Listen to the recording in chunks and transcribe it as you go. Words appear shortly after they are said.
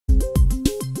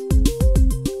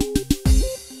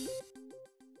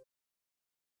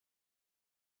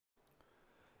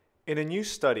In a new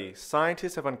study,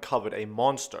 scientists have uncovered a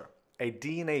monster, a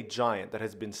DNA giant that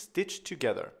has been stitched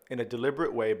together in a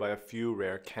deliberate way by a few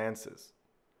rare cancers.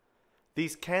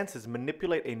 These cancers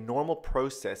manipulate a normal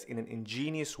process in an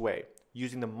ingenious way,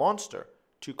 using the monster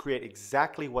to create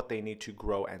exactly what they need to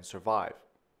grow and survive.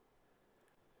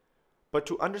 But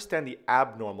to understand the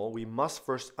abnormal, we must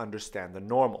first understand the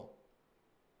normal.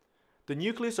 The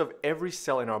nucleus of every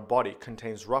cell in our body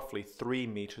contains roughly 3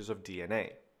 meters of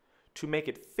DNA. To make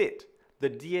it fit, the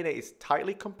DNA is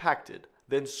tightly compacted,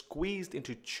 then squeezed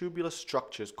into tubular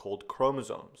structures called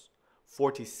chromosomes,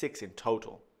 46 in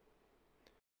total.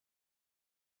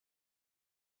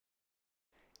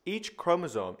 Each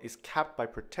chromosome is capped by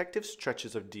protective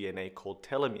stretches of DNA called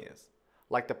telomeres,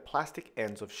 like the plastic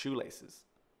ends of shoelaces.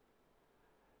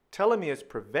 Telomeres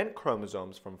prevent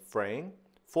chromosomes from fraying,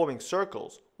 forming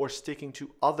circles, or sticking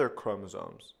to other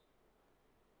chromosomes.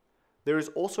 There is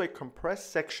also a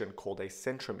compressed section called a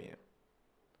centromere.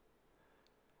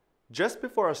 Just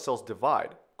before our cells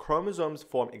divide, chromosomes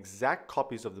form exact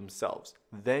copies of themselves,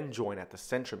 then join at the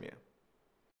centromere.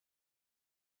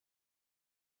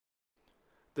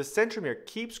 The centromere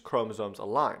keeps chromosomes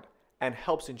aligned and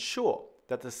helps ensure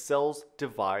that the cells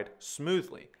divide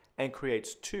smoothly and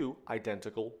creates 2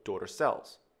 identical daughter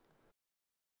cells.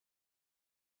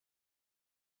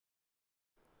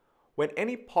 When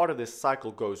any part of this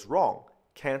cycle goes wrong,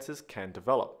 cancers can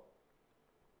develop.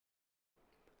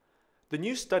 The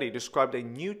new study described a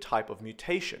new type of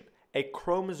mutation, a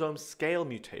chromosome scale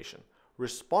mutation,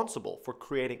 responsible for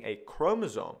creating a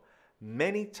chromosome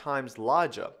many times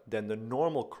larger than the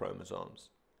normal chromosomes.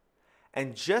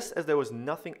 And just as there was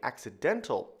nothing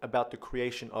accidental about the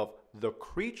creation of The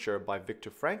Creature by Victor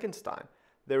Frankenstein,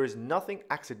 there is nothing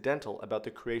accidental about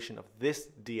the creation of this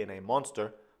DNA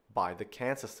monster by the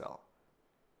cancer cell.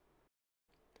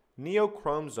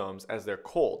 Neochromosomes, as they're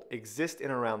called, exist in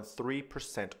around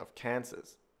 3% of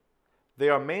cancers. They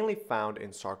are mainly found in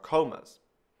sarcomas,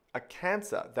 a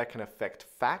cancer that can affect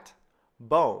fat,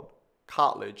 bone,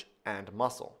 cartilage, and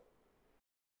muscle.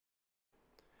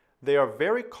 They are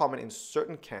very common in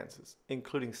certain cancers,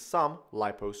 including some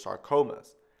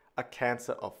liposarcomas, a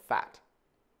cancer of fat.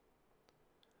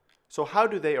 So how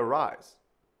do they arise?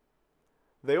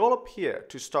 They all appear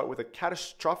to start with a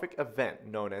catastrophic event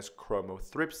known as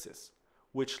chromothripsis,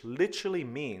 which literally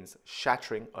means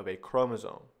shattering of a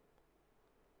chromosome.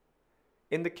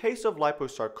 In the case of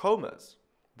liposarcomas,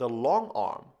 the long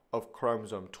arm of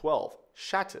chromosome 12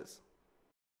 shatters.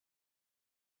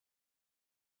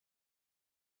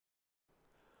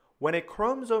 When a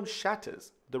chromosome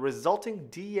shatters, the resulting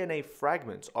DNA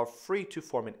fragments are free to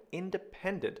form an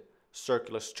independent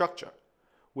circular structure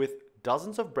with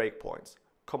dozens of breakpoints,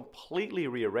 completely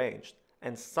rearranged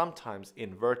and sometimes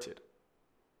inverted.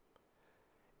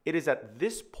 It is at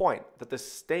this point that the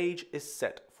stage is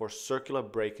set for circular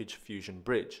breakage fusion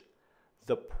bridge,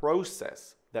 the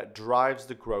process that drives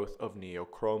the growth of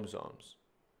neochromosomes.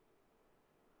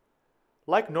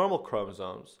 Like normal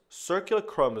chromosomes, circular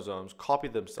chromosomes copy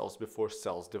themselves before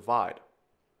cells divide.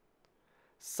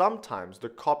 Sometimes the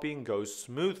copying goes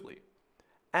smoothly,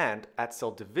 and at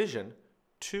cell division,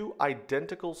 2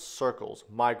 identical circles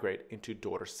migrate into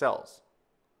daughter cells.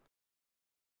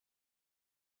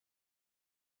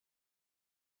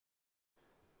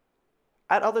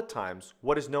 At other times,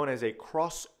 what is known as a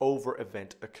crossover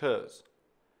event occurs.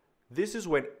 This is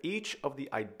when each of the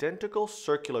identical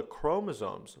circular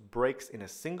chromosomes breaks in a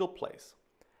single place,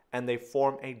 and they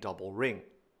form a double ring.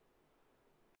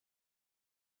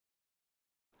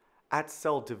 At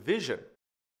cell division,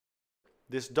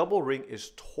 this double ring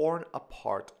is torn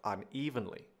apart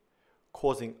unevenly,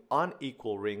 causing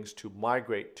unequal rings to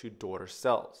migrate to daughter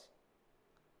cells.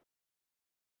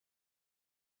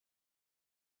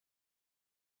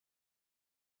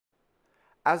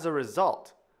 As a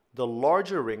result, the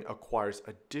larger ring acquires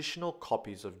additional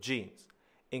copies of genes,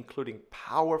 including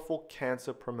powerful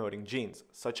cancer-promoting genes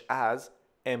such as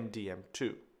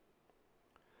MDM2.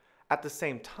 At the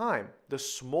same time, the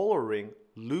smaller ring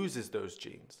loses those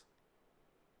genes.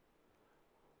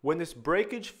 When this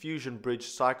breakage fusion bridge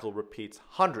cycle repeats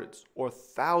hundreds or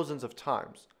thousands of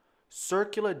times,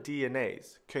 circular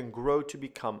DNAs can grow to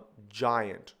become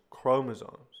giant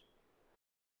chromosomes.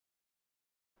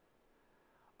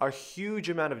 A huge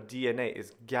amount of DNA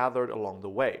is gathered along the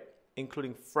way,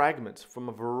 including fragments from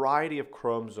a variety of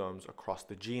chromosomes across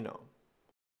the genome.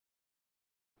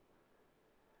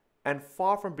 And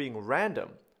far from being random,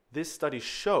 this study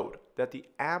showed that the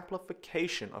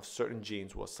amplification of certain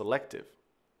genes was selective.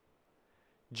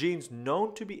 Genes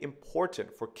known to be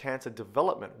important for cancer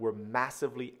development were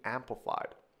massively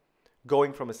amplified,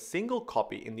 going from a single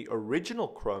copy in the original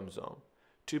chromosome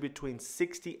to between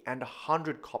 60 and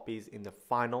 100 copies in the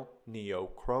final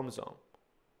neochromosome.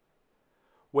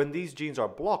 When these genes are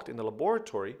blocked in the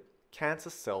laboratory, cancer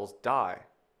cells die.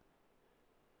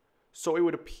 So it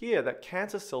would appear that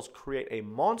cancer cells create a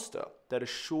monster that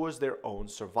assures their own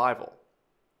survival.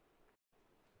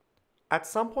 At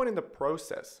some point in the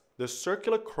process, the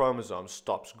circular chromosome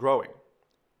stops growing,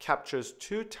 captures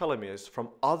 2 telomeres from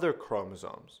other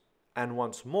chromosomes, and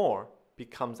once more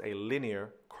becomes a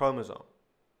linear chromosome.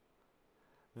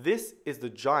 This is the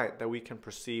giant that we can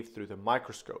perceive through the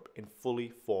microscope in fully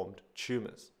formed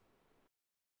tumors.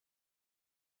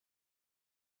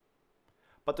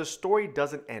 But the story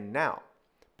doesn't end now,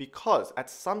 because at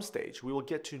some stage we will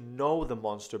get to know the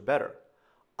monster better,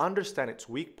 understand its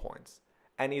weak points,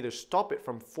 and either stop it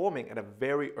from forming at a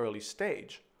very early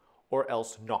stage, or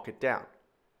else knock it down,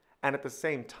 and at the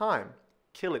same time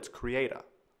kill its creator,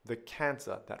 the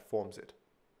cancer that forms it.